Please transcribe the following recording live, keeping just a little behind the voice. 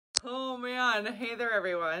Oh man, hey there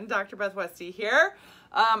everyone, Dr. Beth Westy here.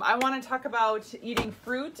 I want to talk about eating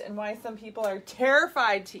fruit and why some people are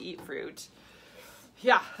terrified to eat fruit.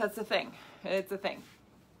 Yeah, that's a thing. It's a thing.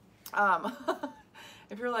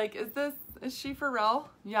 If you're like, is she for real?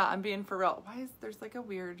 Yeah, I'm being for real. Why is there's like a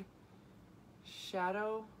weird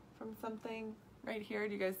shadow from something right here?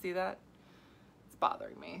 Do you guys see that? It's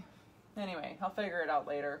bothering me. Anyway, I'll figure it out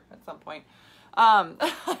later at some point.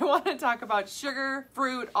 I want to talk about sugar,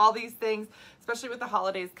 fruit, all these things, especially with the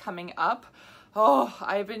holidays coming up. Oh,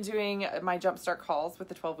 I've been doing my Jumpstart calls with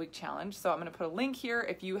the 12-week challenge. So I'm going to put a link here.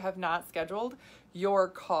 If you have not scheduled your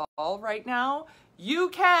call right now, you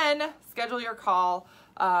can schedule your call.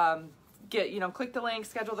 Click the link,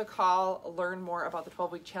 schedule the call, learn more about the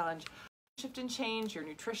 12-week challenge. Shift and change your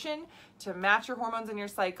nutrition to match your hormones in your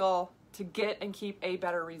cycle to get and keep a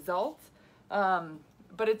better result.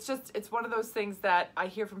 But it's one of those things that I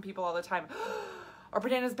hear from people all the time. Are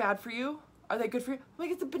bananas bad for you? Are they good for you? I'm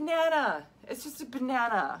like, it's a banana. It's just a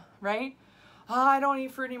banana, right? Oh, I don't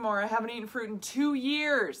eat fruit anymore. I haven't eaten fruit in 2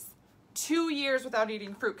 years. 2 years without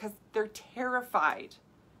eating fruit because they're terrified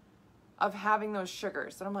of having those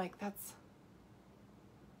sugars. And I'm like, that's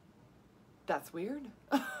weird.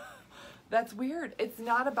 That's weird. It's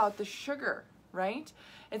not about the sugar, right?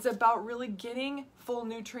 It's about really getting full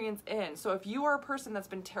nutrients in. So if you are a person that's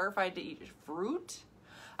been terrified to eat fruit,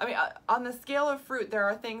 I mean, on the scale of fruit, there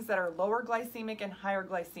are things that are lower glycemic and higher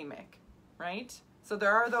glycemic, right? So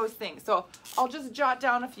there are those things. So I'll just jot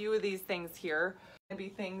down a few of these things here. Maybe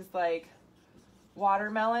things like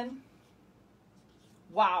watermelon.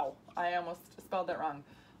 Wow, I almost spelled that wrong.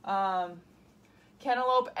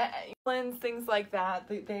 Cantaloupe, things like that.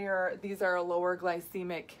 These are a higher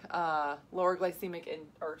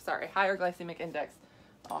glycemic index.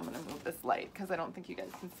 Oh, I'm gonna move this light because I don't think you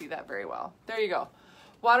guys can see that very well. There you go.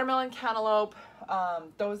 Watermelon, cantaloupe.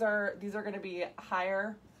 These are going to be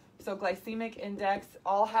higher. So glycemic index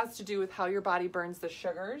all has to do with how your body burns the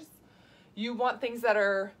sugars. You want things that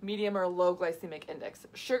are medium or low glycemic index.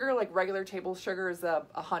 Sugar, like regular table sugar, is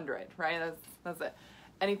 100, right? That's it.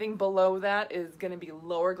 Anything below that is going to be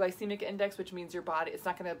lower glycemic index, which means your body, it's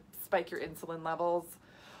not going to spike your insulin levels,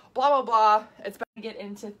 blah, blah, blah. It's better to get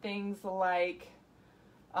into things like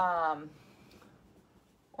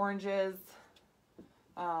oranges,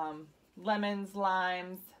 lemons,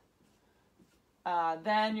 limes.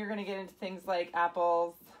 Then you're going to get into things like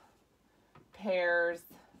apples, pears,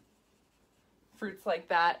 fruits like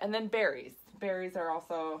that. And then berries. Berries are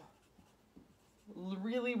also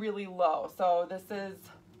really, really low. So this is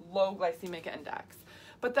low glycemic index.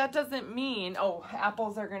 But that doesn't mean,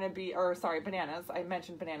 apples are going to be, bananas. I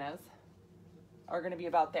mentioned bananas are going to be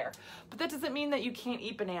about there. But that doesn't mean that you can't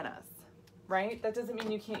eat bananas, right? That doesn't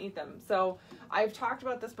mean you can't eat them. So I've talked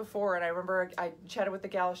about this before, and I remember I chatted with the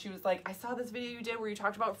gal. She was like, I saw this video you did where you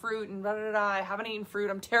talked about fruit and blah, blah, blah, blah. I haven't eaten fruit.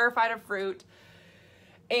 I'm terrified of fruit.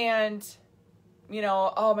 And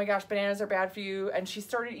oh my gosh, bananas are bad for you. And she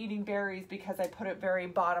started eating berries because I put it very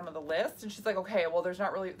bottom of the list. And she's like, okay, well, there's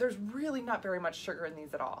really not very much sugar in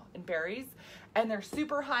these at all, in berries. And they're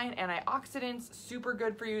super high in antioxidants, super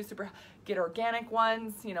good for you, get organic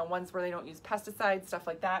ones, ones where they don't use pesticides, stuff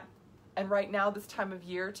like that. And right now, this time of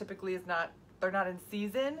year typically they're not in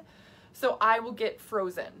season. So I will get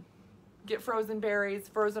frozen berries,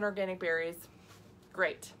 frozen organic berries.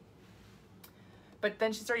 Great. But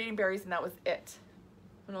then she started eating berries and that was it.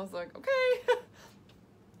 And I was like, okay.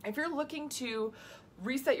 If you're looking to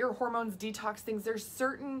reset your hormones, detox things, there's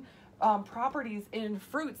certain properties in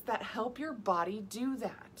fruits that help your body do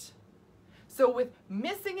that. So with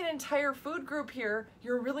missing an entire food group here,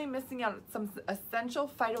 you're really missing out on some essential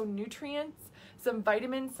phytonutrients, some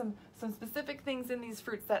vitamins, some specific things in these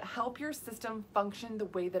fruits that help your system function the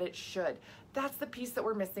way that it should. That's the piece that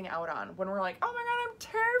we're missing out on when we're like, oh my God, I'm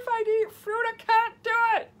terrified to eat fruit. I can't do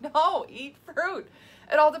it. No, eat fruit.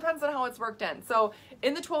 It all depends on how it's worked in. So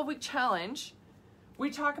in the 12-week challenge, we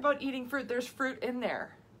talk about eating fruit. There's fruit in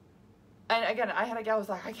there. And again, I had a gal who was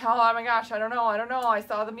like, oh my gosh, I don't know. I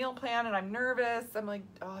saw the meal plan and I'm nervous. I'm like,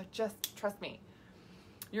 just trust me.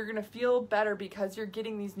 You're going to feel better because you're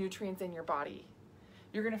getting these nutrients in your body.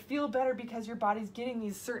 You're going to feel better because your body's getting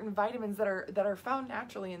these certain vitamins that are found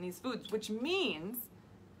naturally in these foods, which means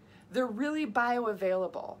they're really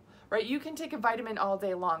bioavailable, right? You can take a vitamin all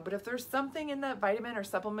day long, but if there's something in that vitamin or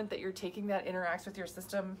supplement that you're taking that interacts with your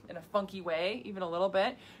system in a funky way, even a little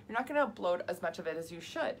bit, you're not going to upload as much of it as you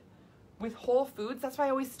should. With whole foods, that's why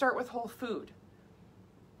I always start with whole food.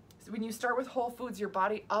 So when you start with whole foods, your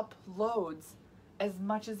body uploads as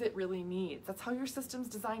much as it really needs. That's how your system's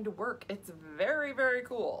designed to work. It's very, very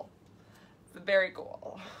cool. It's very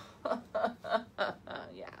cool.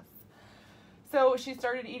 Yes. So she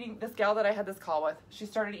started eating, this gal that I had this call with, she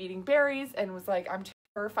started eating berries and was like, I'm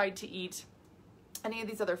terrified to eat any of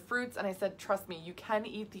these other fruits. And I said, trust me, you can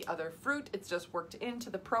eat the other fruit. It's just worked into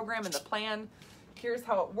the program and the plan. Here's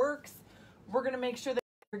how it works. We're going to make sure that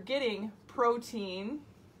you're getting protein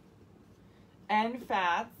and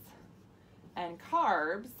fats and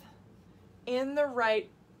carbs in the right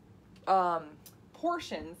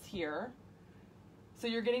portions here. So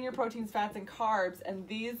you're getting your proteins, fats, and carbs, and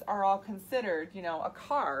these are all considered, you know, a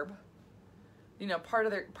carb, you know, part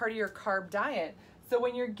of your carb diet. So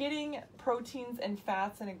when you're getting proteins and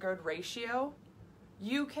fats in a good ratio,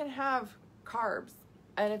 you can have carbs,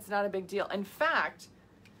 and it's not a big deal. In fact,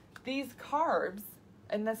 these carbs,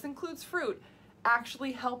 and this includes fruit,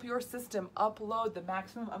 actually help your system upload the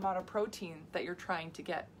maximum amount of protein that you're trying to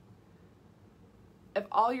get. If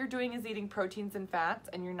all you're doing is eating proteins and fats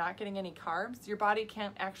and you're not getting any carbs, your body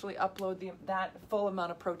can't actually upload that full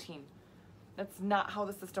amount of protein. That's not how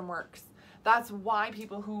the system works. That's why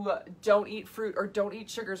people who don't eat fruit or don't eat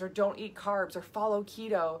sugars or don't eat carbs or follow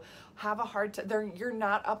keto have a hard time. You're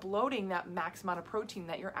not uploading that max amount of protein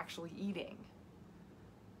that you're actually eating.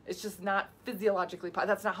 It's just not physiologically,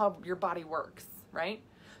 that's not how your body works, right?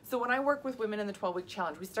 So when I work with women in the 12-week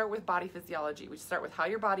challenge, we start with body physiology. We start with how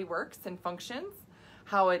your body works and functions,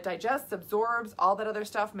 how it digests, absorbs, all that other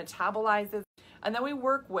stuff, metabolizes. And then we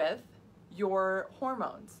work with your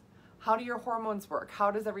hormones. How do your hormones work? How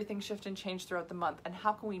does everything shift and change throughout the month? And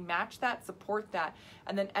how can we match that, support that?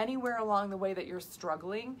 And then anywhere along the way that you're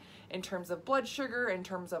struggling in terms of blood sugar, in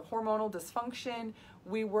terms of hormonal dysfunction,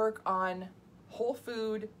 we work on whole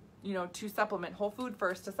food, you know, to supplement, whole food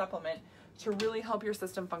first to supplement, to really help your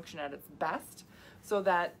system function at its best, so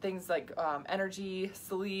that things like energy,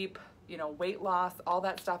 sleep, you know, weight loss, all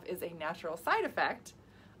that stuff is a natural side effect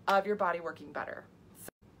of your body working better.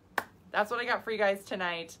 So that's what I got for you guys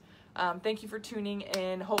tonight. Thank you for tuning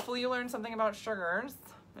in. Hopefully you learned something about sugars,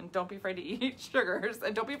 and don't be afraid to eat sugars,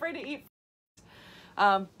 and don't be afraid to eat.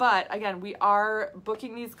 But again, we are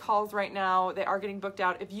booking these calls right now. They are getting booked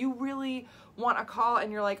out. If you really want a call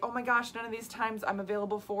and you're like, oh my gosh, none of these times I'm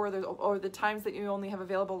available for, or the times that you only have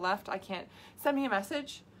available left, I can't, send me a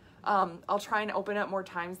message. I'll try and open up more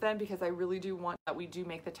times then, because I really do want that we do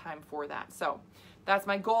make the time for that. So that's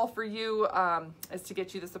my goal for you, is to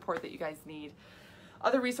get you the support that you guys need.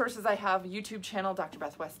 Other resources I have: YouTube channel, Dr.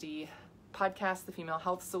 Beth Westy, podcast, The Female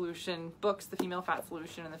Health Solution, books, The Female Fat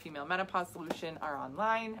Solution and The Female Menopause Solution are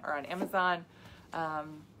online or on Amazon.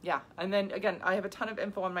 Yeah, and then again, I have a ton of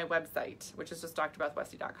info on my website, which is just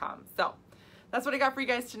drbethwesty.com. So that's what I got for you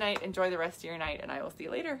guys tonight. Enjoy the rest of your night, and I will see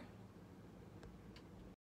you later.